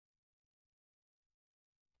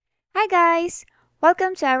Hi guys!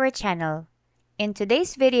 Welcome to our channel. In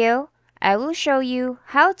today's video, I will show you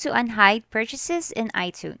how to unhide purchases in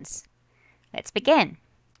iTunes. Let's begin.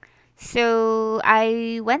 So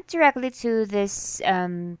I went directly to this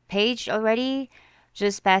page already,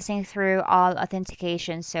 just passing through all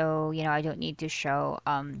authentication, so I don't need to show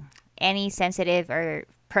any sensitive or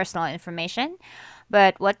personal information.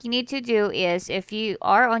 But what you need to do is, if you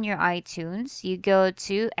are on your iTunes, you go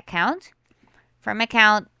to account. From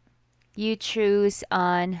account, you choose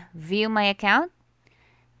on view my account.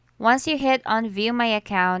 Once you hit on view my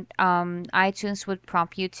account, iTunes would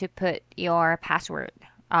prompt you to put your password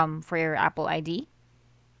for your Apple ID.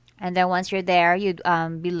 And then once you're there, you'd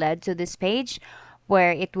be led to this page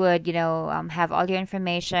where it would, have all your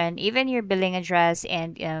information, even your billing address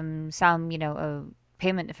and some,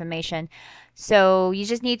 payment information. So you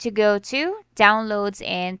just need to go to downloads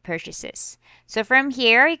and purchases. So from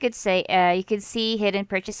here, you could see hidden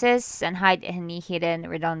purchases and hide any hidden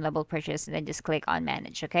or downloadable purchase, and then just click on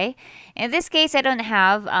manage. Okay. In this case, I don't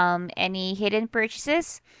have any hidden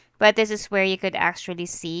purchases, but this is where you could actually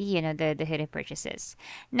see, the hidden purchases.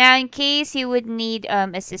 Now, in case you would need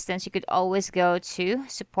assistance, you could always go to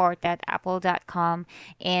support.apple.com,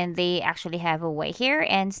 and they actually have a way here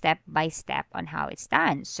and step by step on how it's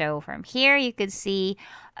done. So from here, you could see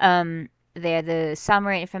there the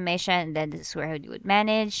summary information, and then this is where you would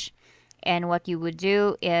manage. And what you would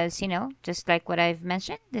do is, just like what I've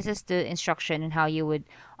mentioned, this is the instruction on how you would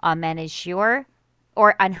manage your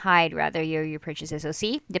or unhide rather your purchases. So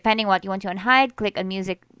see, depending what you want to unhide, click on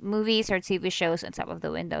music, movies, or TV shows on top of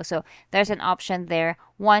the window. So there's an option there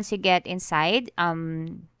once you get inside,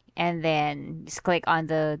 and then just click on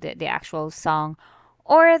the actual song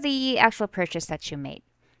or the actual purchase that you made.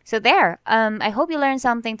 So there. I hope you learned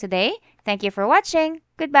something today. Thank you for watching.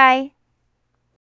 Goodbye.